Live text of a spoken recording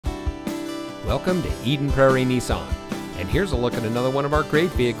Welcome to Eden Prairie Nissan, and here's a look at another one of our great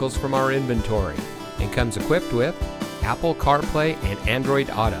vehicles from our inventory. It comes equipped with Apple CarPlay and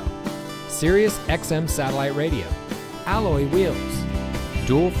Android Auto, Sirius XM satellite radio, alloy wheels,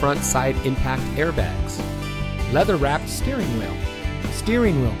 dual front side impact airbags, leather-wrapped steering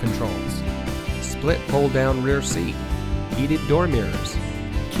wheel controls, split fold-down rear seat, heated door mirrors,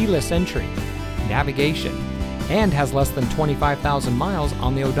 keyless entry, navigation, and has less than 25,000 miles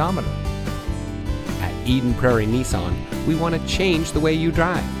on the odometer. At Eden Prairie Nissan, we want to change the way you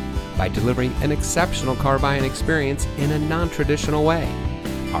drive by delivering an exceptional car buying experience in a non-traditional way.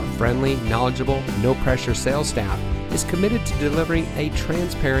 Our friendly, knowledgeable, no-pressure sales staff is committed to delivering a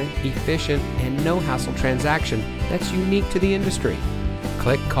transparent, efficient, and no-hassle transaction that's unique to the industry.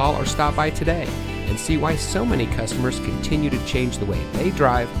 Click, call, or stop by today and see why so many customers continue to change the way they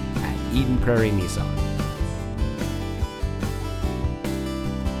drive at Eden Prairie Nissan.